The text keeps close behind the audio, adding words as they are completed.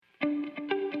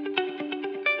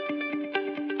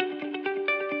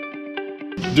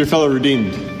Dear fellow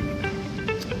redeemed,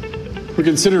 we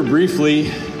consider briefly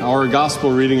our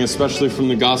gospel reading, especially from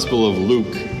the Gospel of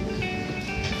Luke.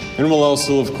 And we'll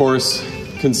also, of course,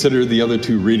 consider the other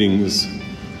two readings,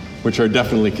 which are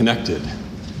definitely connected.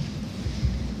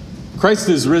 Christ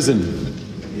is risen.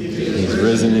 He is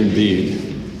risen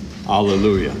indeed.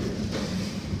 Alleluia.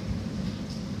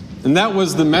 And that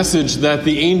was the message that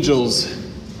the angels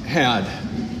had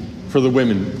for the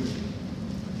women.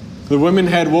 The women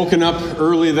had woken up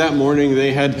early that morning.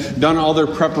 They had done all their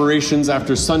preparations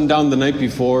after sundown the night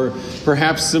before,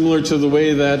 perhaps similar to the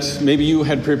way that maybe you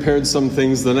had prepared some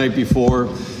things the night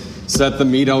before, set the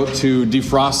meat out to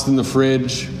defrost in the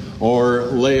fridge, or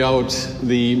lay out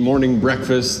the morning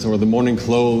breakfast or the morning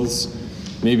clothes,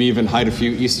 maybe even hide a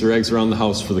few Easter eggs around the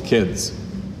house for the kids.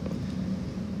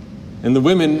 And the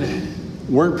women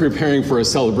weren't preparing for a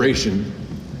celebration.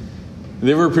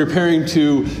 They were preparing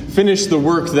to finish the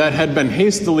work that had been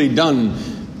hastily done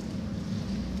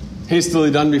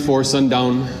before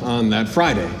sundown on that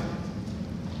Friday.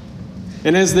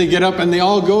 And as they get up and they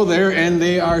all go there and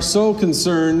they are so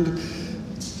concerned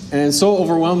and so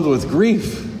overwhelmed with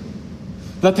grief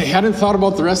that they hadn't thought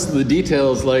about the rest of the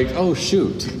details, like, oh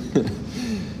shoot,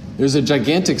 there's a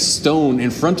gigantic stone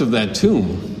in front of that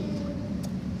tomb.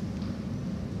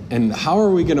 And how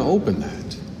are we going to open that?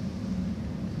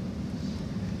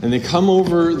 And they come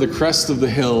over the crest of the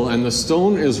hill, and the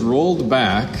stone is rolled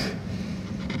back,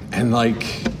 and like,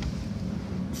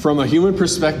 from a human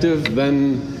perspective,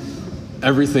 then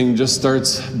everything just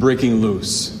starts breaking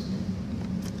loose.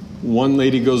 One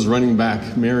lady goes running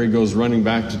back, Mary goes running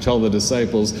back to tell the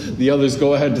disciples. The others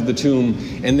go ahead to the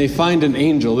tomb, and they find an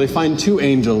angel. They find two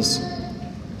angels.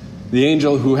 The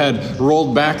angel who had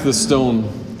rolled back the stone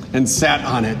and sat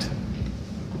on it.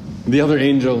 The other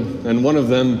angel, and one of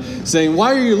them saying,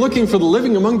 "Why are you looking for the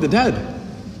living among the dead?"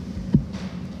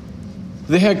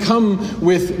 They had come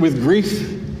with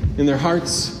grief in their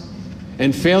hearts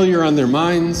and failure on their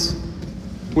minds,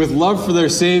 with love for their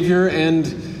Savior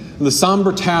and the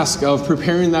somber task of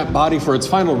preparing that body for its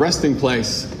final resting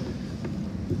place.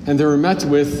 And they were met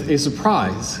with a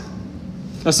surprise.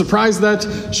 A surprise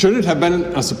that shouldn't have been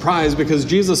a surprise because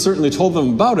Jesus certainly told them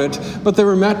about it, but they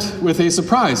were met with a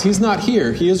surprise. He's not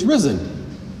here. He is risen.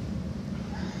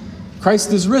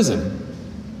 Christ is risen.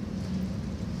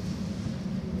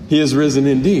 He is risen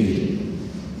indeed.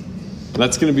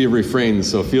 That's going to be a refrain,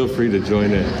 so feel free to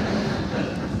join in.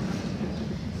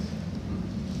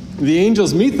 The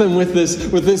angels meet them with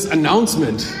this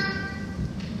announcement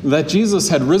that Jesus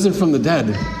had risen from the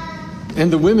dead. And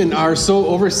the women are so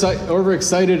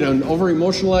overexcited and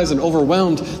over-emotionalized and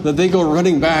overwhelmed that they go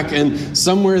running back, and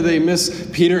somewhere they miss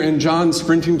Peter and John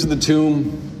sprinting to the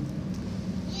tomb.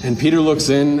 And Peter looks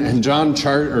in, and John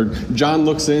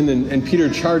looks in, and Peter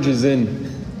charges in.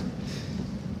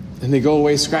 And they go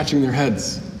away scratching their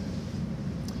heads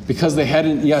because they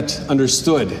hadn't yet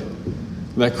understood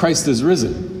that Christ is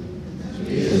risen.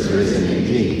 He is risen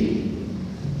indeed.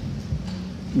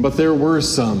 But there were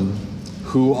some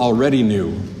who already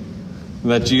knew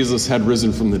that Jesus had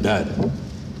risen from the dead.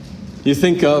 You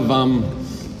think of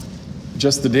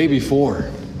just the day before,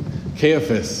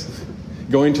 Caiaphas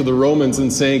going to the Romans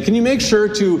and saying, "Can you make sure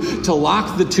to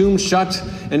lock the tomb shut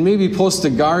and maybe post a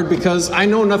guard, because I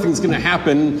know nothing's going to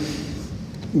happen."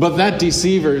 But that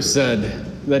deceiver said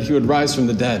that he would rise from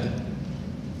the dead.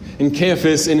 And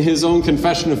Caiaphas, in his own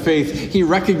confession of faith, he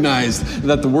recognized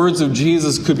that the words of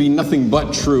Jesus could be nothing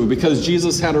but true, because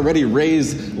Jesus had already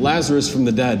raised Lazarus from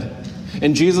the dead.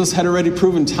 And Jesus had already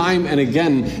proven time and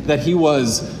again that he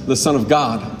was the Son of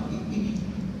God.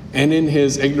 And in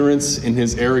his ignorance, in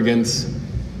his arrogance,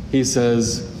 he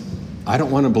says, "I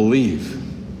don't want to believe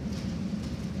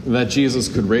that Jesus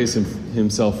could raise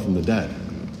himself from the dead."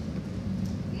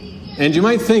 And you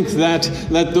might think that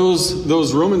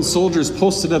those Roman soldiers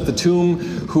posted at the tomb,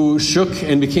 who shook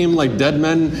and became like dead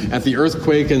men at the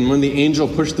earthquake and when the angel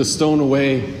pushed the stone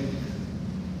away,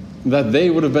 that they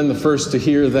would have been the first to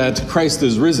hear that Christ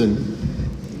is risen.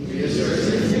 He is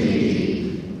risen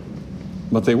indeed.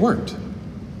 But they weren't.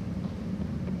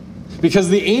 Because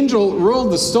the angel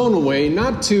rolled the stone away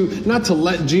not to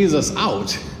let Jesus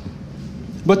out,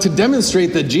 but to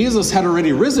demonstrate that Jesus had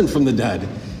already risen from the dead.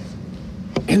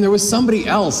 And there was somebody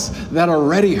else that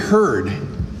already heard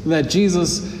that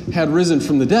Jesus had risen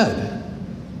from the dead.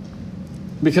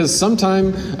 Because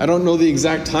sometime, I don't know the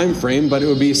exact time frame, but it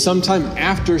would be sometime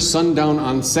after sundown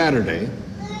on Saturday,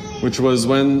 which was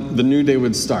when the new day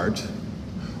would start.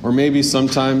 Or maybe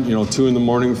sometime, 2 in the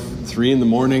morning, 3 in the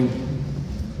morning.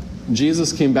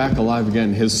 Jesus came back alive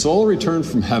again. His soul returned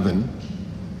from heaven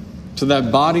to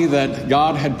that body that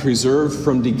God had preserved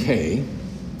from decay,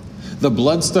 The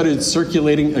blood started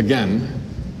circulating again,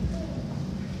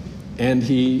 and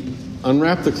he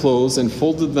unwrapped the clothes and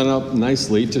folded them up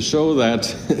nicely to show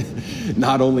that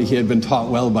not only he had been taught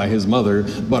well by his mother,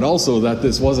 but also that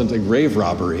this wasn't a grave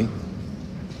robbery.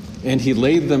 And he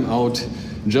laid them out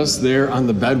just there on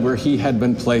the bed where he had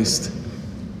been placed.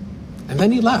 And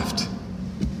then he left.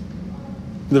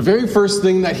 The very first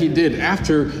thing that he did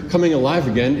after coming alive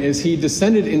again is he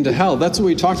descended into hell. That's what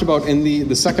we talked about in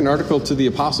the second article to the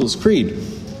Apostles' Creed.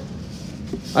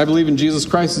 I believe in Jesus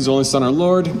Christ, his only Son, our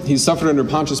Lord. He suffered under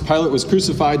Pontius Pilate, was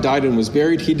crucified, died, and was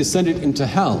buried. He descended into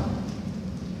hell.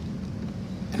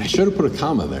 And I should have put a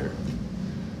comma there,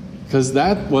 because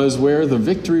that was where the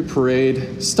victory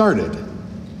parade started.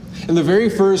 And the very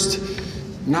first,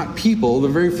 not people, the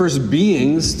very first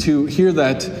beings to hear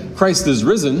that Christ is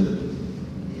risen,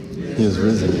 he is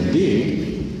risen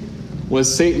indeed,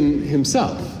 was Satan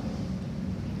himself.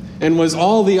 And was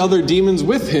all the other demons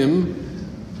with him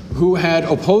who had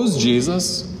opposed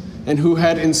Jesus and who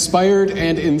had inspired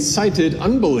and incited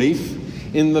unbelief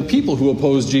in the people who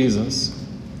opposed Jesus.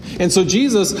 And so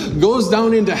Jesus goes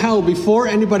down into hell before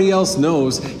anybody else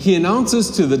knows. He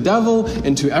announces to the devil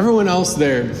and to everyone else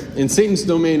there in Satan's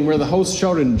domain, where the host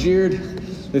shouted and jeered.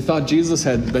 They thought Jesus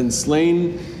had been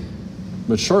slain,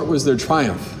 but short was their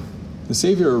triumph. The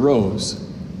Savior arose,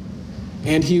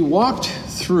 and he walked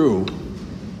through,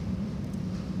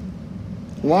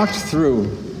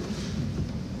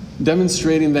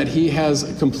 demonstrating that he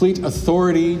has complete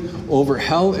authority over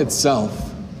hell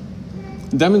itself,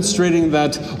 demonstrating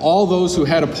that all those who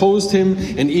had opposed him,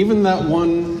 and even that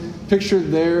one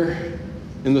pictured there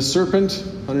in the serpent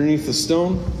underneath the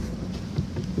stone,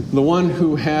 the one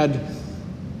who had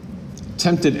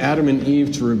tempted Adam and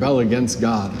Eve to rebel against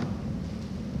God,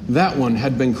 that one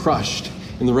had been crushed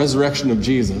in the resurrection of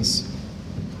Jesus.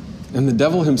 And the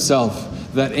devil himself,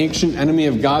 that ancient enemy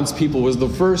of God's people, was the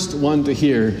first one to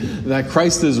hear that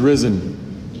Christ is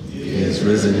risen. He is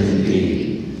risen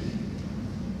indeed.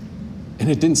 And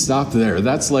it didn't stop there.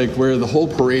 That's like where the whole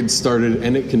parade started,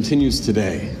 and it continues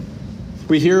today.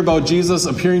 We hear about Jesus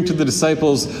appearing to the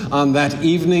disciples on that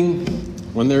evening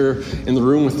when they're in the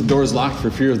room with the doors locked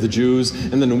for fear of the Jews.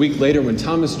 And then a week later, when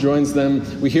Thomas joins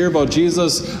them, we hear about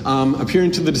Jesus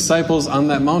appearing to the disciples on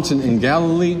that mountain in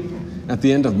Galilee at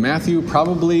the end of Matthew,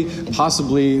 possibly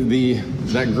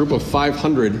that group of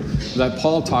 500 that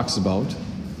Paul talks about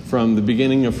from the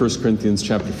beginning of 1 Corinthians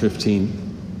chapter 15.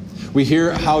 We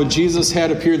hear how Jesus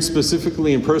had appeared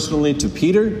specifically and personally to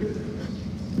Peter,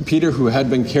 who had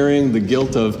been carrying the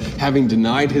guilt of having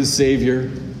denied his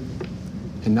Savior,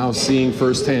 and now seeing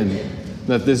firsthand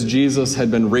that this Jesus had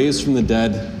been raised from the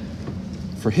dead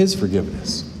for his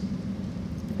forgiveness.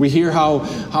 We hear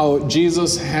how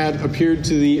Jesus had appeared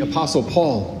to the Apostle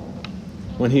Paul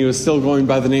when he was still going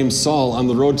by the name Saul on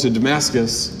the road to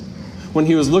Damascus, when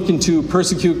he was looking to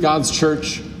persecute God's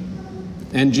church.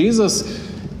 And Jesus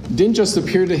didn't just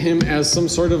appear to him as some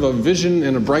sort of a vision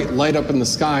and a bright light up in the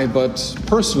sky, but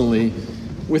personally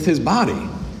with his body.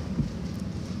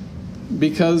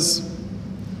 Because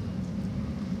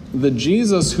the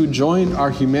Jesus who joined our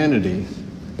humanity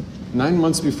 9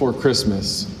 months before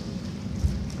Christmas,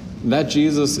 that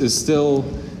Jesus is still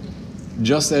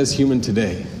just as human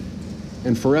today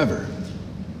and forever.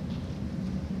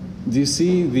 Do you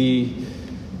see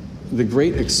the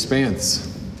great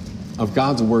expanse of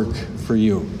God's work for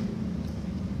you?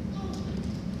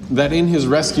 That in his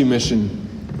rescue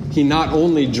mission, he not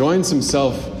only joins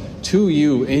himself to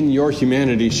you in your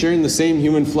humanity, sharing the same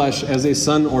human flesh as a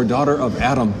son or daughter of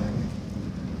Adam,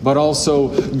 but also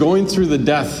going through the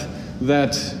death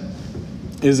that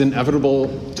is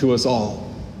inevitable to us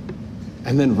all,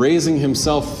 and then raising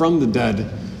himself from the dead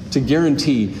to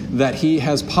guarantee that he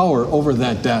has power over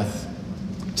that death,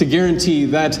 to guarantee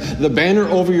that the banner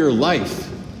over your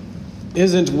life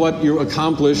isn't what you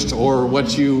accomplished or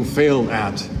what you failed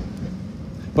at,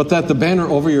 but that the banner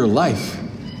over your life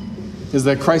is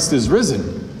that Christ is risen.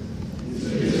 He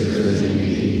is risen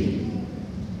indeed.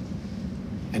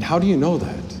 And how do you know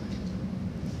that?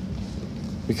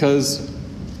 Because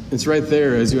it's right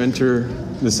there as you enter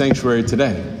the sanctuary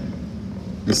today.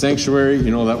 The sanctuary,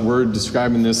 you know, that word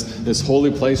describing this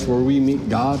holy place where we meet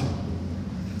God.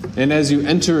 And as you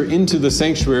enter into the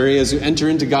sanctuary, as you enter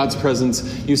into God's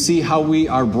presence, you see how we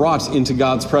are brought into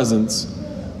God's presence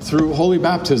through holy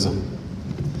baptism.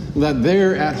 That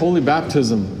there at holy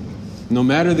baptism, no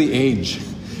matter the age,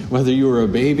 whether you were a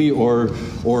baby or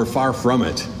far from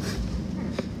it,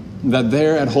 that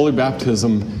there at holy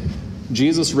baptism,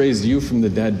 Jesus raised you from the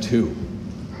dead too.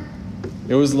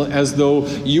 It was as though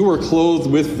you were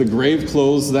clothed with the grave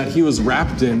clothes that he was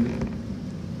wrapped in.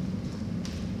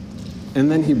 and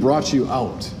then he brought you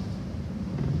out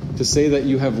to say that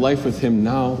you have life with him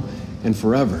now and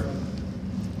forever.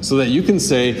 So that you can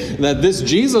say that this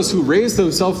Jesus who raised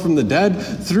himself from the dead,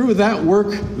 through that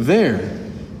work there,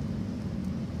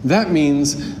 that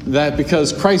means that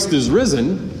because Christ is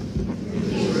risen,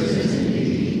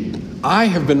 I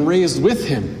have been raised with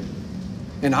him.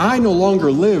 And I no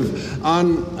longer live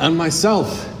on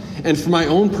myself and for my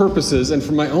own purposes and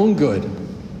for my own good,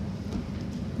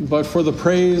 but for the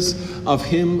praise of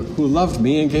him who loved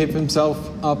me and gave himself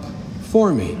up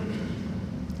for me.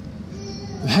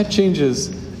 That changes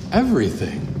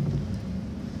everything.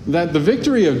 That the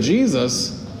victory of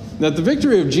Jesus,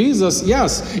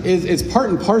 yes, it's part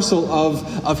and parcel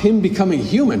of him becoming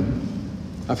human,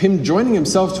 of him joining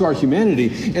himself to our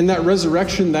humanity, and that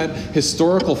resurrection, that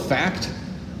historical fact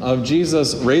of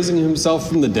Jesus raising himself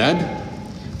from the dead,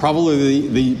 probably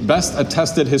the best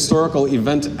attested historical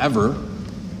event ever.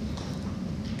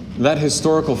 That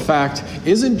historical fact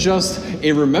isn't just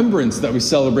a remembrance that we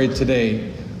celebrate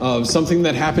today of something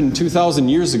that happened 2,000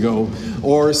 years ago,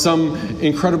 or some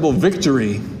incredible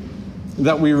victory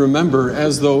that we remember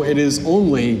as though it is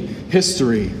only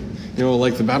history,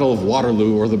 like the Battle of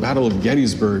Waterloo or the Battle of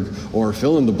Gettysburg or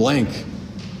fill in the blank.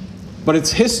 But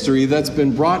it's history that's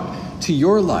been brought to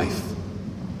your life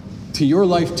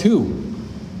too.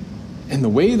 And the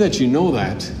way that you know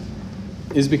that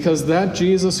is because that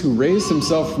Jesus who raised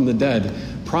himself from the dead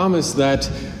promised that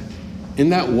in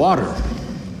that water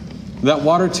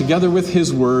together with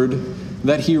his word,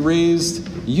 that he raised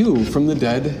you from the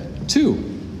dead too.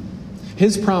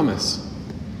 His promise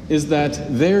is that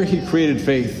there he created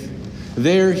faith,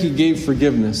 there he gave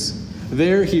forgiveness,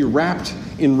 there he wrapped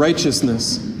in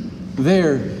righteousness,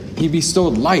 there he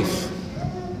bestowed life,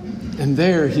 and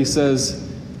there he says,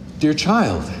 "Dear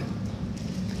child,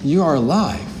 you are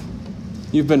alive.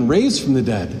 You've been raised from the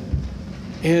dead,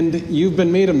 and you've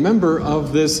been made a member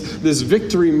of this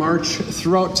victory march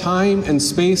throughout time and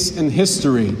space and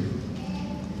history.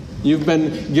 You've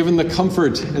been given the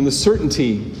comfort and the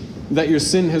certainty that your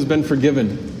sin has been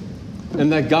forgiven,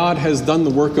 and that God has done the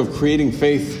work of creating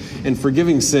faith and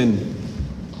forgiving sin.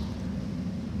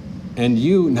 And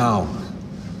you now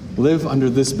live under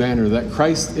this banner that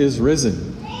Christ is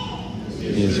risen.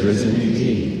 He is risen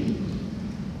indeed."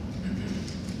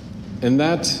 And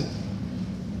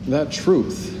that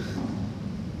truth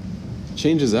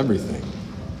changes everything.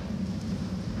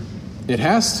 It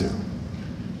has to.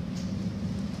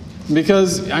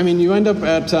 Because, you end up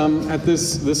at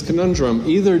this conundrum.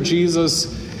 Either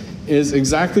Jesus is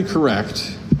exactly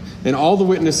correct, and all the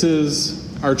witnesses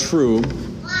are true,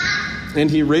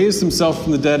 and he raised himself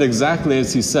from the dead exactly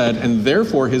as he said, and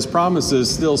therefore his promises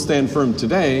still stand firm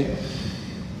today.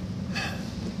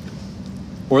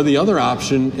 Or the other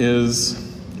option is,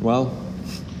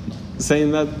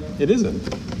 saying that it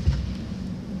isn't.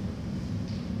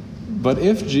 But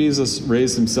if Jesus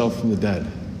raised himself from the dead,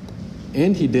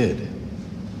 and he did,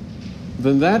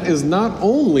 then that is not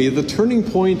only the turning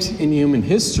point in human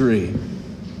history,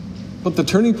 but the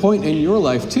turning point in your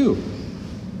life too.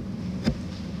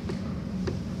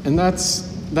 And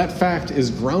that fact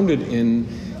is grounded in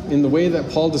the way that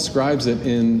Paul describes it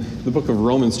in the book of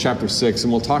Romans chapter 6.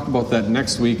 And we'll talk about that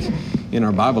next week in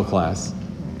our Bible class,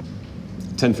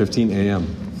 10:15 a.m.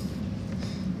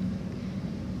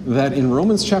 That in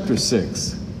Romans chapter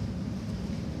 6,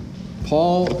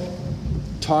 Paul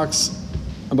talks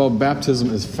about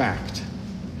baptism as fact,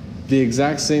 the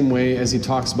exact same way as he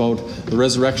talks about the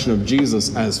resurrection of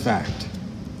Jesus as fact.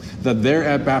 That there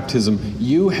at baptism,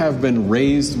 you have been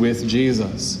raised with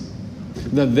Jesus.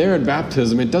 That there at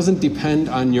baptism, it doesn't depend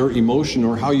on your emotion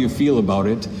or how you feel about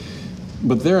it,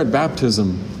 but there at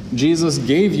baptism, Jesus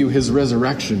gave you his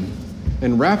resurrection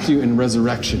and wrapped you in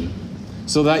resurrection,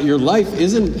 so that your life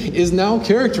is now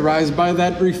characterized by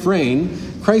that refrain,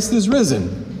 Christ is risen.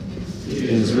 He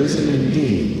is risen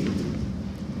indeed.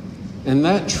 And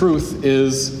that truth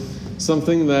is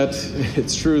something that,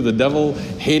 it's true, the devil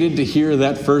hated to hear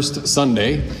that first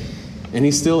Sunday, and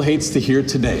he still hates to hear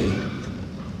today.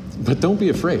 But don't be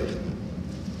afraid,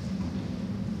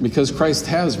 because Christ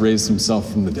has raised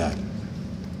himself from the dead.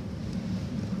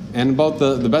 And about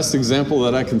the best example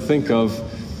that I can think of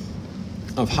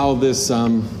how this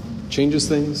changes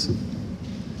things,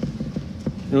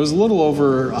 it was a little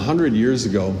over 100 years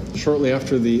ago, shortly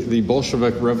after the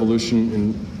Bolshevik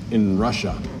Revolution in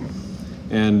Russia.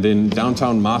 And in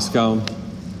downtown Moscow,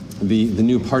 the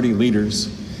new party leaders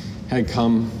had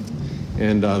come,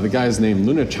 and the guy's named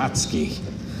Lunacharsky.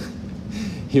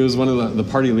 He was one of the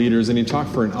party leaders, and he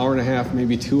talked for an hour and a half,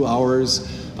 maybe 2 hours,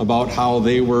 about how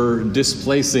they were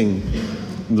displacing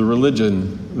the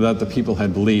religion that the people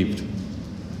had believed.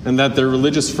 and that their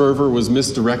religious fervor was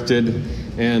misdirected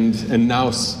and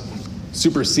now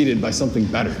superseded by something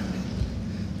better.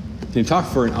 He talked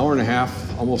for an hour and a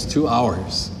half, almost 2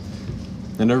 hours,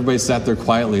 and everybody sat there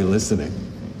quietly listening.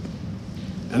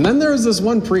 And then there was this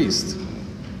one priest,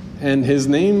 and his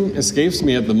name escapes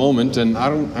me at the moment, and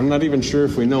I'm not even sure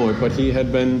if we know it, but he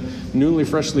had been newly,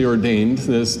 freshly ordained,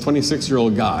 this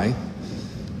 26-year-old guy,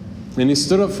 and he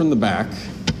stood up from the back,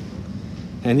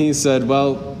 and he said,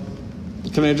 well,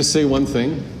 can I just say one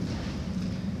thing?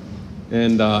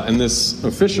 And this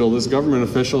government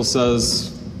official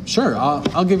says, sure,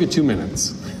 I'll give you 2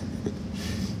 minutes.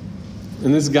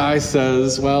 And this guy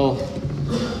says, well,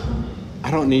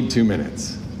 I don't need 2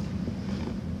 minutes.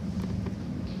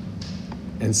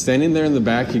 And standing there in the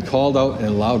back, he called out in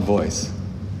a loud voice,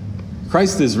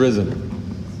 Christ is risen.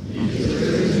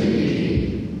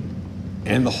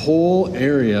 And the whole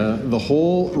area, the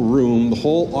whole room, the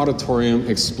whole auditorium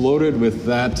exploded with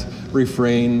that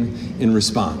refrain in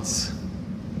response.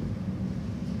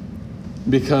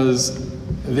 Because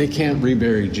they can't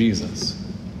rebury Jesus.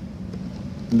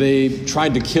 They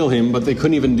tried to kill him, but they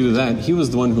couldn't even do that. He was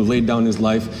the one who laid down his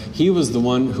life. He was the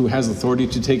one who has authority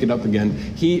to take it up again.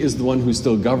 He is the one who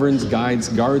still governs, guides,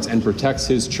 and protects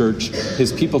his church,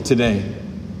 his people today.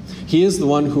 He is the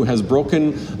one who has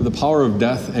broken the power of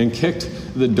death and kicked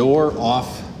the door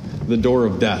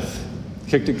of death,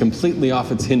 kicked it completely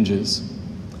off its hinges.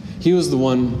 He was the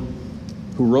one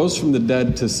who rose from the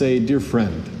dead to say, dear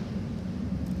friend,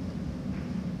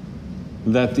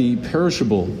 that the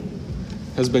perishable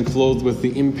has been clothed with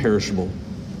the imperishable,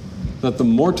 that the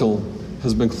mortal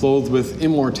has been clothed with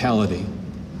immortality,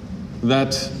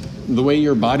 that the way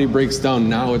your body breaks down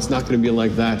now, it's not going to be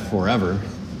like that forever,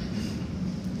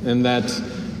 and that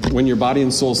when your body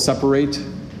and soul separate,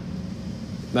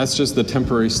 that's just the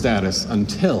temporary status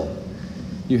until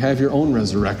you have your own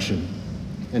resurrection,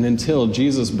 and until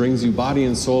Jesus brings you body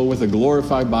and soul with a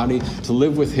glorified body to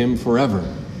live with him forever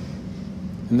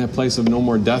in that place of no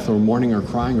more death or mourning or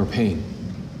crying or pain.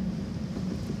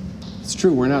 It's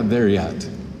true, we're not there yet.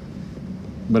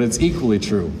 But it's equally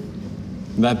true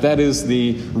that is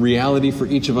the reality for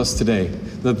each of us today.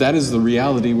 That is the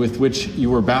reality with which you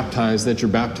were baptized at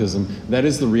your baptism. That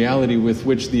is the reality with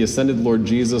which the ascended Lord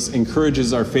Jesus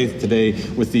encourages our faith today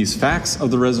with these facts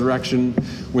of the resurrection,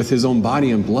 with his own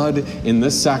body and blood in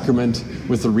this sacrament,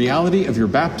 with the reality of your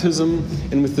baptism,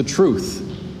 and with the truth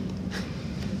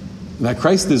that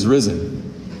Christ is risen.